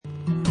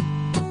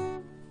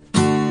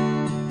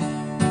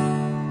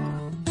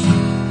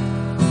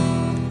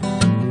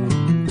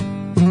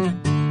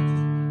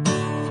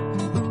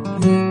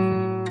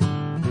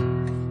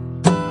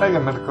Hiya,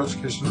 Medical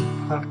Education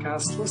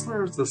Podcast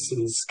listeners. This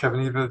is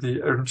Kevin Eva, the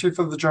editor-in-chief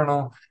of the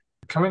journal,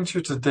 coming to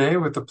you today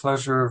with the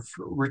pleasure of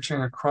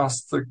reaching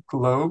across the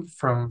globe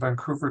from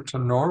Vancouver to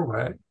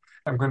Norway.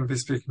 I'm going to be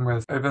speaking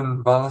with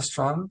Eivind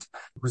Valestrand,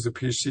 who's a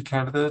PhD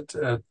candidate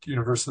at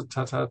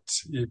Universitetet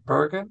i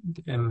Bergen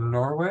in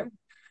Norway.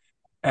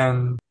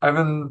 And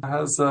Eivind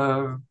has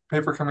a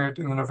paper coming out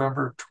in the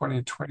November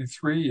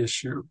 2023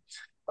 issue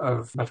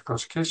of Medical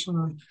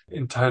Education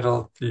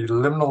entitled The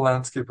Liminal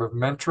Landscape of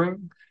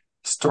Mentoring,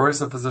 Stories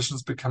of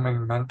Physicians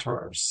Becoming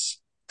Mentors.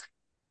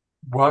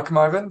 Welcome,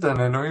 Eivind,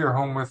 and I know you're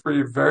home with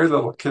three very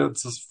little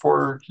kids,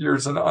 4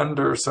 years and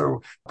under,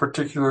 so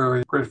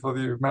particularly grateful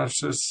that you've managed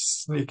to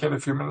sneak in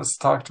a few minutes to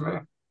talk to me.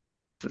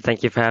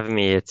 Thank you for having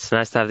me. It's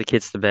nice to have the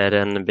kids to bed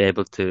and be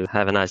able to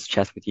have a nice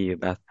chat with you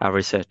about our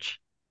research.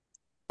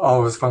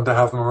 Always fun to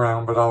have them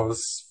around, but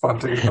always fun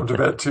to get them to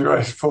bed too.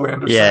 I fully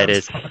understand. Yeah, it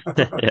is.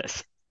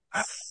 Yes.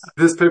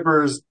 This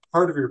paper is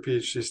part of your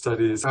PhD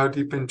studies. How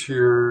deep into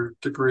your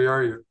degree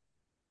are you?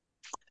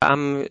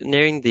 I'm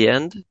nearing the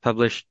end,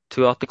 published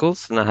 2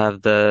 articles, and I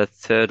have the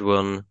third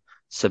one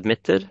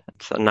submitted.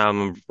 So now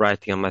I'm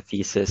writing on my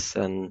thesis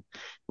and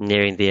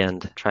nearing the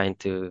end, trying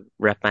to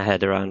wrap my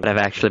head around what I've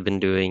actually been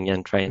doing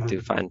and trying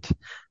to find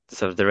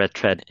sort of the red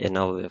thread in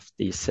all of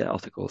these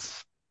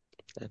articles.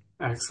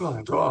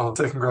 Excellent. Well, I'll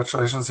say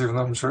congratulations, even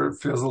though I'm sure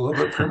it feels a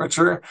little bit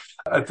premature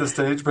at this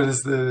stage, but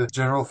is the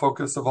general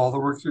focus of all the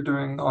work you're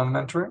doing on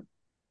mentoring?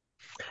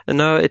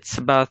 No, it's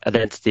about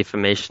identity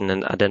formation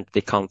and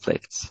identity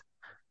conflicts.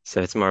 So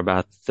it's more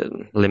about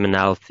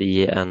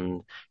liminality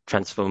and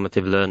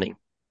transformative learning.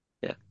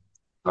 Yeah.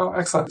 Oh,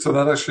 excellent. So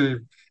that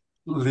actually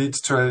leads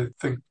to, I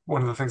think,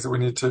 one of the things that we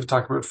need to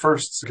talk about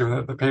first, given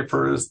that the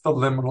paper is the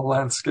liminal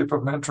landscape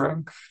of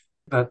mentoring.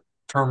 That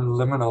term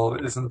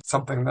liminal isn't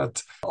something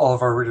that all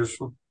of our readers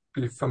will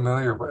be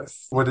familiar with.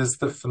 What is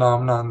the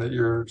phenomenon that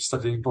you're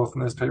studying both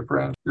in this paper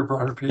and your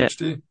broader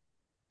PhD?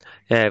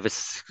 Yeah, it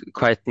was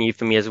quite new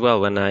for me as well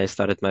when I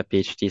started my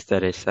PhD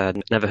studies.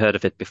 I'd never heard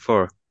of it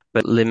before.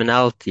 But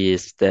liminality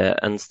is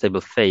the unstable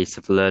phase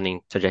of the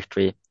learning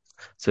trajectory.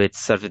 So it's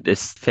sort of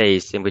this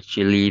phase in which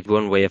you leave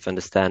one way of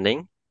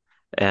understanding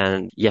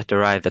and yet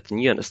arrive at a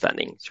new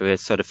understanding. So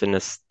it's sort of in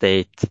a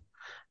state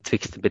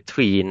twixt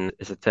between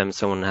is a term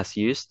someone has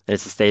used.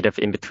 It's a state of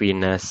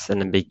in-betweenness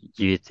and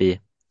ambiguity.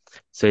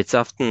 So it's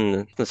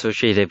often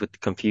associated with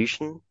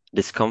confusion,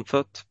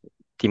 discomfort,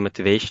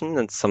 demotivation,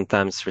 and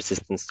sometimes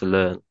resistance to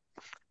learn.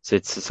 So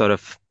it's a sort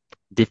of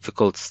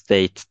difficult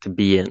state to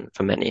be in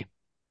for many.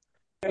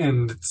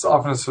 And it's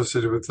often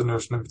associated with the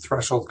notion of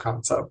threshold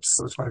concepts,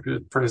 which might be a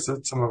phrase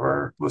that some of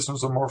our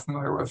listeners are more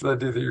familiar with, the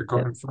idea that you're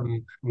going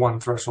from one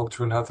threshold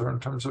to another in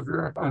terms of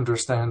your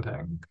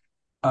understanding.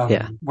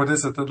 What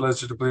is it that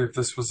led you to believe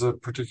this was a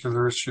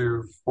particular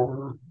issue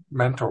for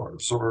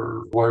mentors,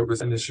 or why it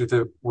was an issue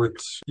that would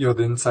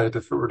yield insight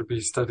if it were to be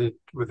studied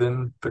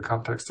within the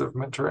context of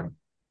mentoring?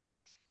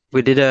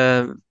 We did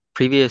a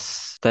previous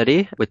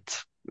study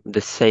with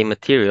the same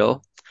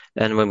material.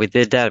 And when we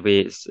did that,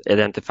 we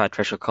identified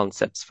threshold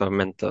concepts for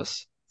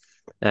mentors.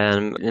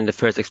 And in the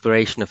first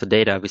exploration of the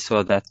data, we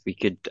saw that we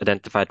could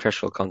identify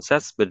threshold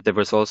concepts, but there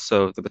was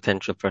also the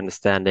potential for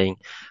understanding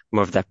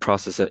more of that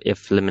process of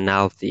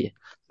liminality.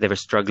 They were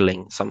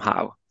struggling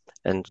somehow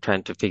and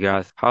trying to figure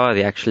out how are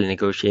they actually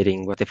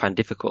negotiating what they find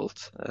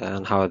difficult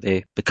and how are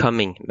they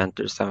becoming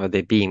mentors, how are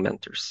they being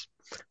mentors.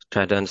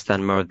 Trying to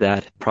understand more of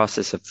that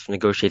process of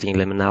negotiating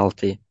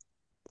liminality.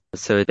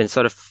 So it's been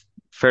sort of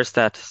first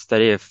that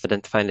study of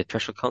identifying the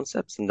threshold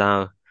concepts, and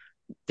now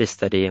this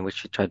study in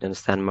which we try to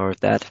understand more of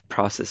that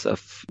process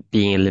of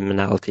being a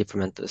liminality for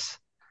mentors.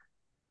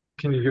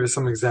 Can you give us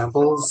some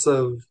examples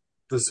of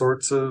the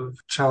sorts of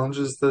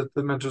challenges that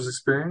the mentors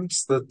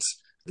experience that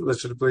led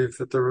you to believe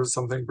that there was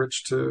something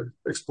rich to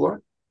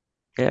explore?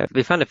 Yeah,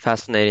 we found it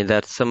fascinating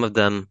that some of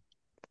them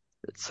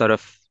sort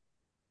of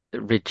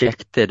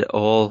rejected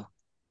all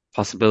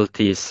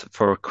possibilities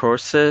for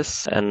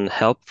courses and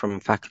help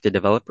from faculty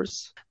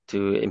developers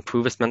to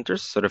improve as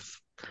mentors, sort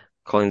of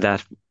calling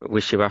that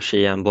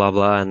wishy-washy and blah,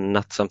 blah, and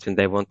not something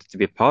they wanted to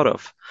be part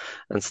of,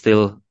 and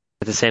still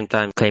at the same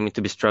time claiming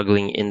to be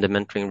struggling in the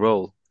mentoring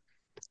role.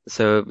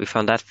 So we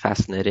found that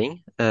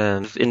fascinating.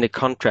 In the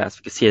contrast,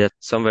 we could see that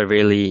some were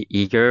really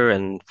eager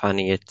and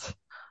finding it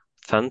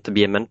fun to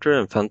be a mentor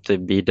and fun to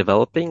be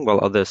developing, while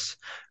others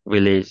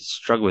really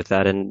struggled with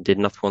that and did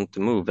not want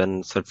to move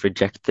and sort of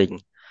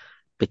rejecting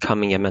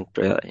becoming a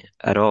mentor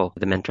at all,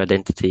 the mentor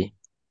identity.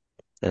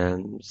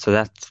 So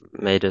that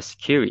made us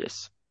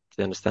curious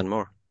to understand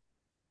more.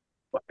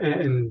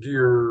 And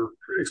you're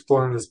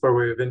exploring this by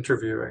way of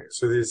interviewing.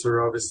 So these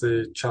are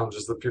obviously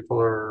challenges that people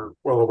are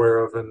well aware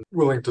of and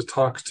willing to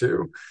talk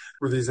to.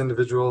 Were these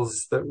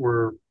individuals that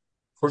were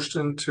pushed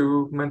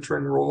into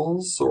mentoring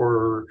roles,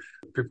 or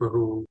people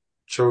who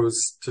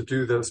chose to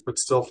do this but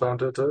still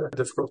found it a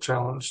difficult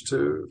challenge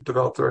to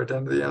develop their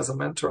identity as a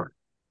mentor?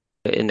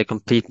 In the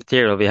complete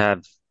material, we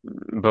have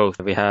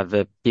both. We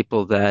have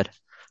people that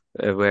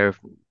were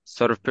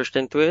sort of pushed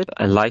into it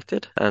and liked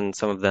it, and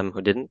some of them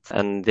who didn't,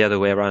 and the other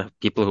way around,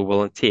 people who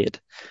volunteered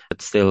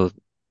but still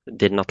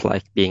did not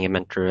like being a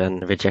mentor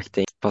and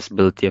rejecting the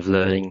possibility of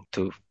learning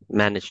to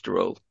manage the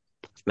role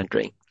of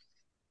mentoring.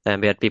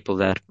 And we had people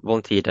that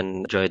volunteered and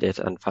enjoyed it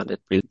and found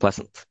it really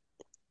pleasant.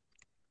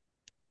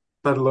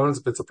 That alone is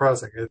a bit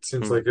surprising. It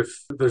seems Mm. like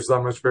if there's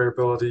that much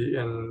variability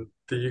in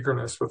the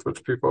eagerness with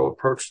which people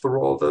approach the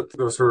role, that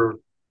those who are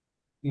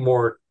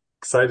more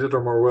excited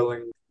or more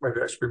willing might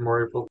actually be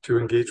more able to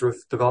engage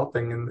with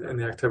developing in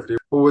the activity.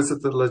 What was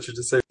it that led you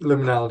to say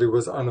liminality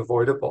was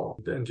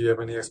unavoidable? And do you have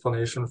any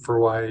explanation for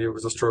why it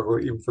was a struggle,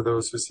 even for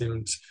those who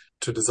seemed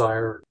to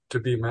desire to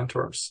be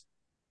mentors?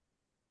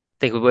 I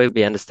think the way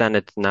we understand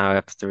it now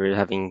after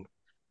having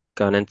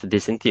gone into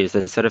these interviews,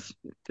 that sort of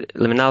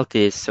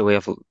liminality is a way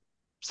of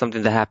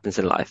something that happens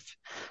in life.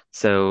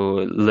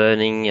 So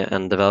learning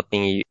and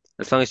developing,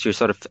 as long as you're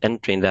sort of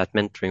entering that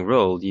mentoring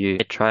role, you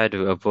try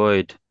to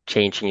avoid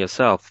changing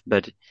yourself,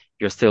 but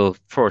you're still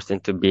forced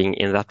into being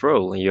in that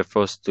role, and you're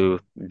forced to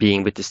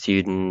being with the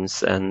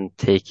students and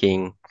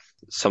taking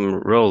some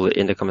role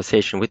in the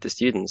conversation with the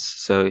students.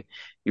 So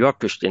you are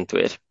pushed into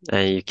it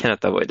and you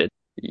cannot avoid it.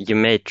 You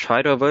may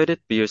try to avoid it,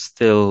 but you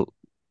still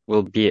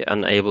will be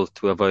unable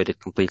to avoid it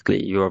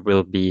completely. You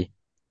will be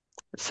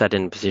set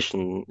in a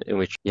position in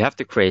which you have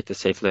to create a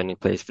safe learning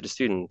place for the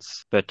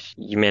students, but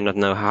you may not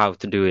know how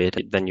to do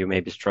it. Then you may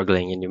be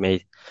struggling and you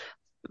may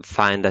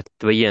find that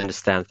the way you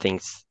understand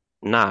things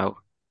now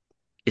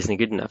isn't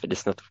good enough. It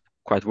is not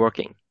quite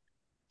working.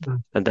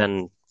 Mm. And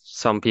then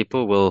some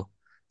people will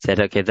say,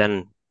 okay,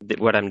 then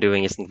what I'm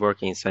doing isn't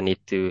working, so I need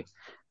to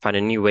find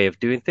a new way of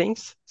doing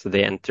things. So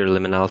they enter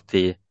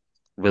liminality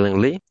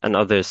willingly, and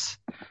others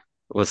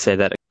will say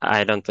that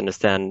I don't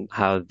understand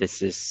how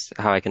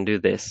I can do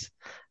this.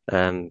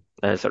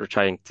 Sort of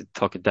trying to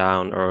talk it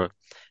down or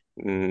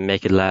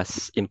make it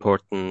less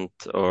important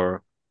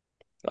or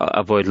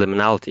avoid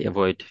liminality,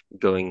 avoid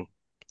going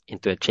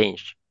into a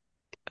change.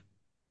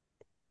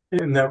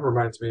 And that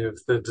reminds me of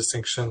the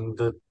distinction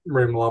that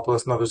Ray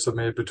Malopoulos and others have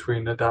made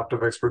between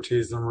adaptive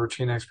expertise and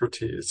routine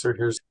expertise. So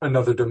here's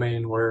another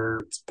domain where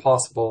it's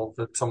possible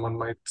that someone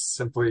might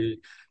simply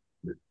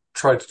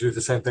try to do the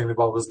same thing they've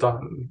always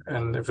done.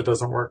 And if it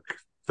doesn't work,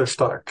 they're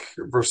stuck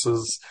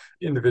versus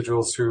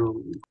individuals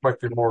who might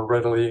be more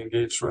readily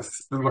engaged with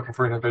looking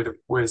for innovative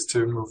ways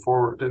to move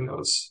forward in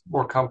those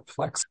more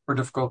complex or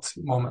difficult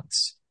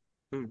moments.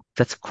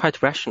 That's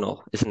quite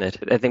rational, isn't it?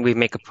 I think we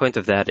make a point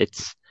of that.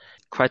 It's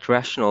quite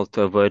rational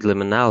to avoid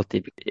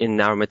liminality.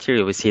 In our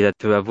material, we see that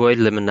to avoid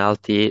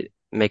liminality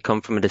may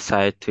come from a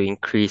desire to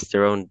increase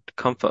their own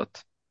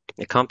comfort,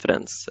 their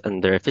confidence,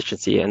 and their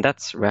efficiency. And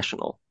that's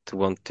rational to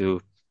want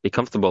to be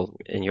comfortable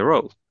in your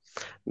role.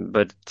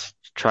 But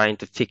trying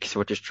to fix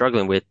what you're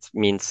struggling with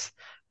means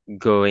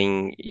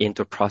going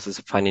into a process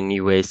of finding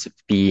new ways of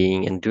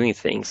being and doing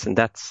things. And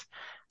that's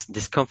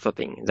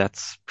discomforting.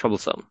 That's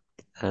troublesome.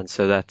 And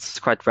so that's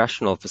quite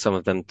rational for some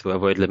of them to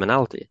avoid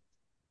liminality.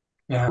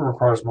 Yeah, it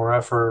requires more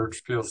effort,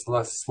 feels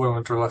less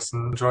fluent or less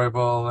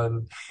enjoyable.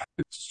 And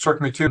it struck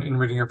me too in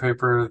reading your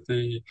paper,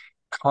 the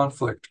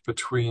conflict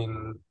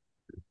between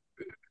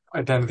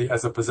identity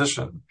as a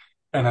position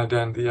and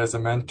identity as a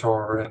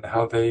mentor and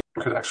how they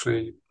could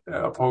actually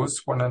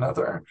oppose one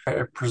another.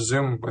 I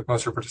presume with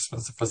most of your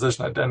participants, the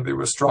physician identity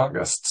was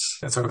strongest.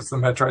 And so it's the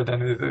mentor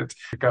identity that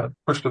got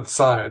pushed to the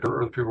side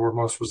or the people were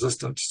most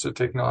resistant to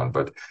taking on.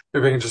 But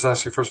maybe I can just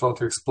ask you, first of all,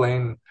 to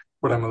explain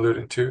what I'm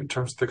alluding to in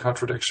terms of the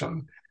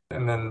contradiction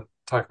and then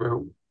talk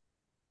about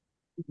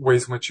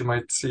ways in which you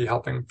might see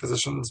helping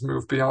physicians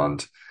move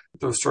beyond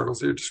those struggles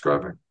that you're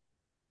describing.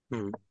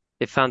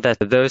 They found that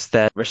those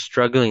that were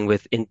struggling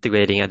with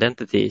integrating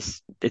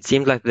identities, it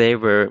seemed like they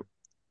were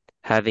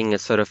having a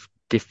sort of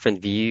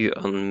different view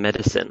on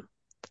medicine.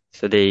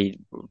 So they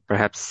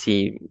perhaps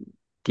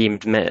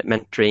deemed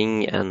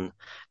mentoring and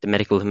the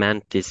medical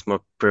humanities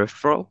more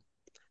peripheral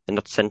and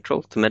not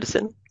central to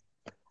medicine.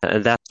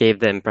 And that gave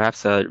them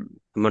perhaps a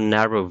more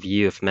narrow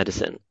view of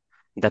medicine.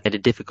 That made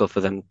it difficult for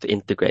them to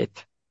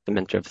integrate the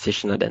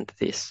mentor-physician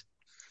identities.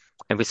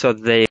 And we saw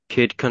that they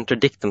could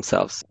contradict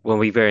themselves when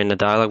we were in a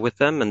dialogue with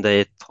them and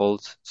they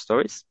told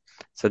stories.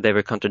 So they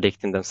were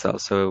contradicting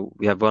themselves. So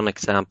we have one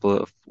example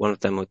of one of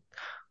them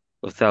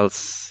who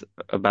tells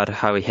about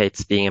how he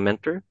hates being a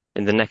mentor.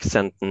 In the next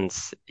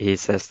sentence, he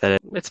says that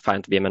it's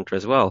fine to be a mentor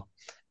as well,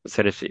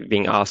 instead of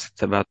being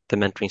asked about the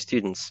mentoring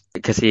students,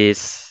 because he is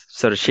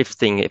sort of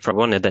shifting from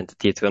one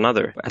identity to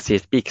another as he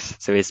speaks.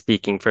 So he's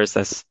speaking first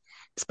as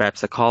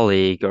perhaps a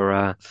colleague or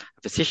a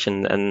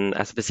physician, and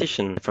as a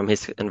physician from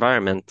his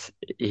environment,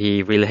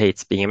 he really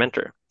hates being a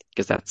mentor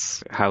because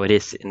that's how it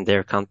is in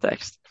their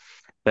context.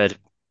 But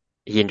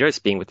he enjoys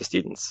being with the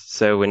students.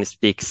 So when he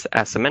speaks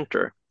as a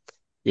mentor,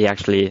 he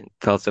actually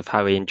tells of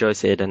how he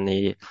enjoys it and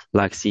he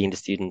likes seeing the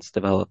students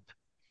develop.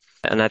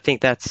 And I think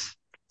that's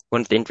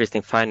one of the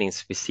interesting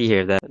findings we see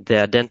here, that the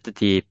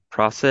identity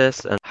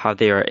process and how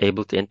they are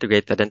able to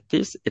integrate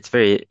identities, it's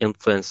very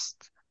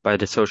influenced by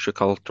the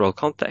socio-cultural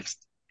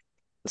context.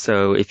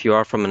 So if you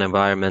are from an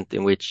environment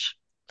in which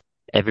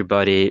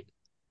everybody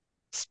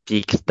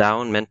speaks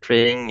down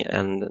mentoring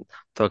and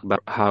talk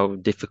about how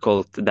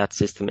difficult that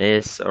system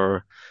is,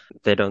 or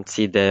they don't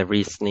see the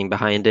reasoning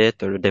behind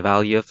it or the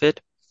value of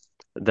it,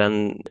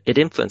 then it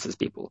influences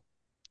people.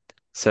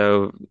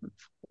 So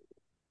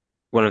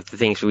one of the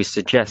things we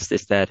suggest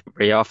is that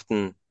very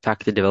often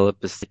faculty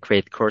developers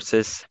create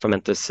courses for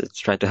mentors. It's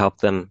trying to help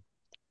them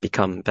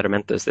become better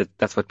mentors.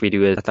 That's what we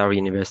do at our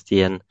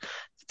university and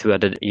two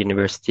other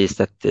universities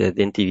that the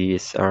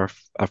interviews are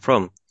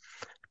from,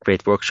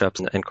 create workshops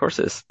and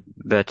courses.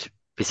 But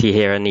we see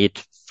here a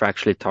need for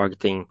actually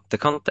targeting the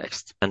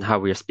context and how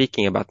we are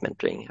speaking about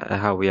mentoring,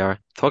 how we are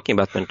talking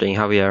about mentoring,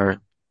 how we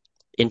are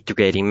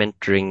integrating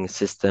mentoring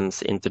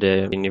systems into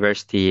the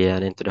university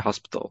and into the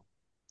hospital.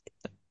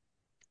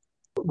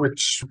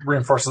 Which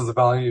reinforces the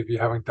value of you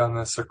having done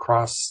this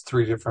across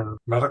 3 different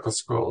medical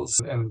schools.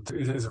 And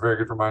it is a very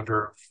good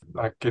reminder of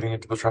not getting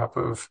into the trap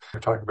of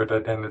talking about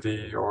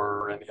identity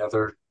or any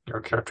other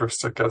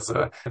characteristic as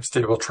a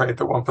stable trait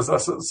that one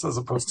possesses, as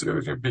opposed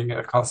to being in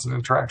a constant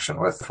interaction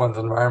with one's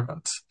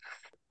environment.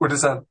 What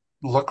does that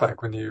look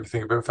like when you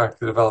think about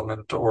faculty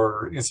development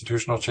or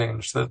institutional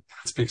change that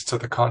speaks to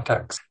the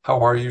context?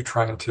 How are you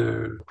trying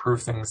to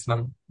improve things in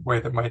a way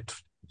that might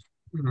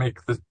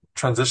make the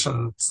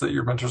transitions that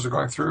your mentors are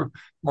going through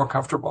more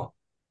comfortable?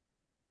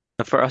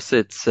 For us,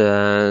 it's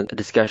a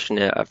discussion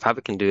of how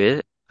we can do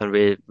it, and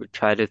we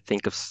try to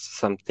think of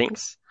some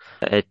things.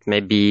 It may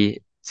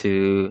be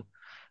to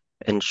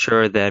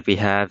ensure that we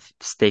have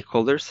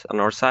stakeholders on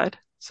our side,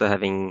 so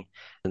having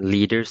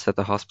leaders at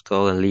the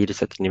hospital and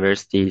leaders at the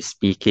university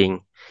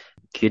speaking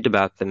good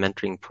about the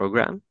mentoring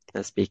program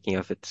and speaking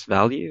of its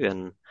value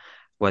and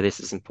why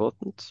this is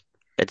important.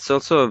 It's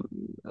also,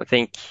 I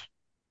think,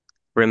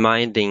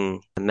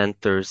 reminding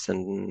mentors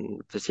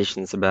and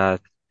physicians about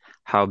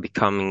how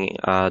becoming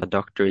a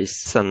doctor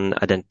is an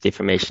identity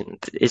formation.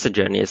 It's a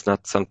journey. It's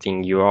not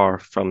something you are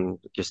from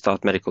you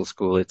start medical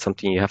school. It's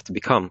something you have to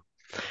become.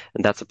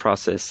 And that's a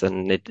process,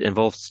 and it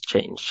involves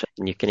change,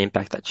 and you can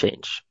impact that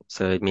change.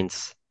 So it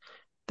means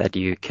that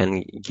you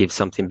can give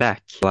something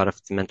back. A lot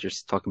of the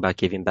mentors talk about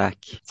giving back,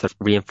 sort of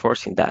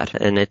reinforcing that.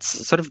 And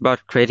it's sort of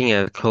about creating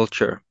a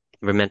culture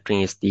where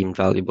mentoring is deemed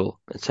valuable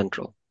and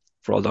central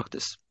for all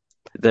doctors.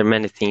 There are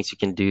many things you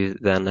can do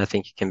then. I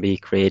think you can be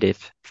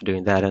creative for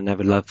doing that, and I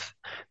would love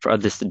for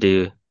others to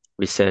do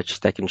research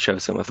that can show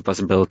some of the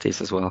possibilities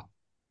as well.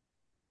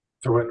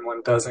 So when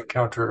one does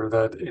encounter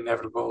that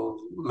inevitable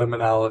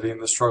liminality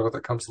and the struggle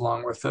that comes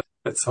along with it,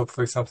 it's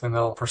hopefully something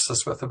they'll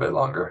persist with a bit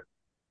longer.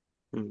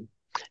 Mm.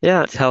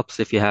 Yeah, it helps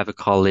if you have a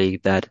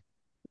colleague that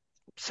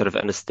sort of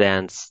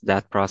understands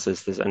that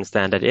process,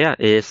 understand that, yeah,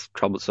 it is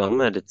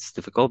troublesome and it's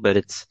difficult, but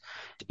it's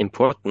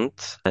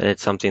important. And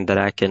it's something that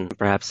I can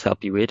perhaps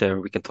help you with or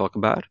we can talk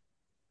about.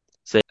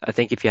 So I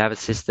think if you have a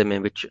system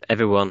in which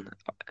everyone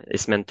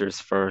is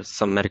mentors for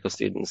some medical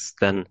students,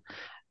 then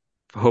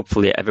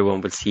hopefully everyone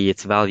will see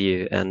its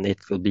value and it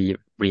will be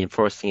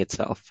reinforcing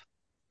itself.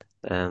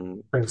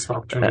 Brings some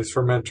opportunities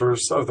for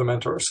mentors of the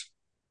mentors.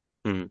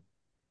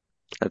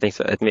 I think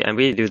so. And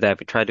we do that.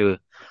 We try to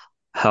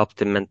help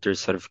the mentors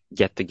sort of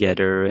get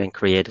together and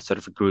create a sort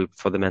of a group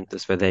for the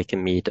mentors where they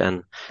can meet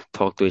and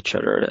talk to each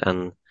other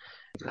and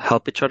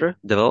help each other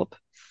develop.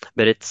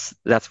 But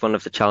that's one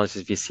of the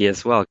challenges we see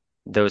as well.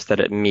 Those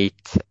that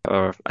meet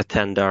or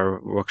attend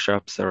our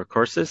workshops or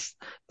courses,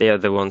 they are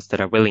the ones that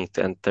are willing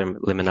to enter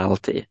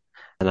liminality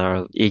and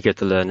are eager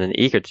to learn and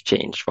eager to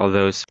change, while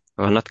those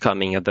who are not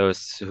coming are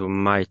those who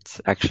might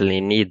actually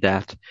need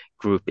that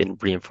group in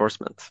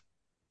reinforcement.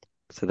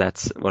 So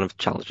that's one of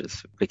the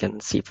challenges we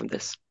can see from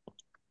this.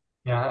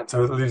 Yeah,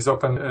 so it leaves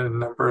open a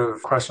number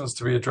of questions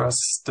to be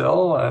addressed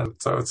still. And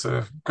so it's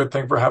a good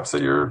thing perhaps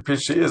that your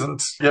PhD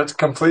isn't yet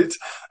complete.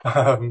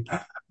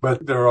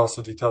 But there are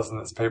also details in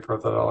this paper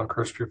that I'll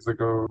encourage people to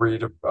go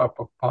read up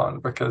upon,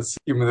 because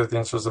even without the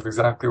answers of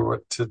exactly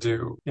what to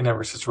do in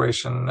every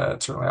situation,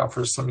 it certainly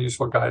offers some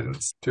useful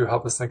guidance to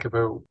help us think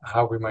about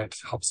how we might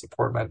help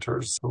support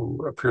mentors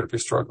who appear to be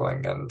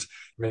struggling and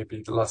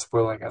maybe less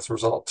willing as a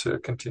result to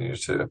continue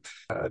to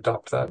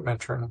adopt that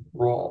mentoring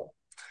role.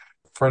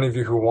 For any of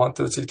you who want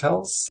those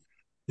details,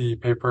 the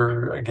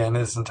paper again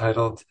is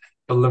entitled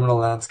The Liminal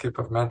Landscape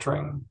of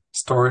Mentoring,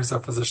 Stories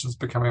of Physicians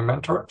Becoming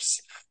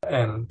Mentors.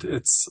 And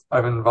it's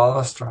Eivind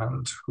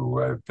Valestrand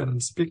who I've been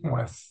speaking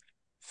with.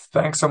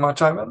 Thanks so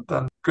much, Eivind,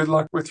 and good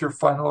luck with your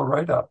final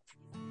write-up.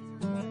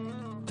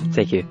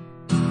 Thank you.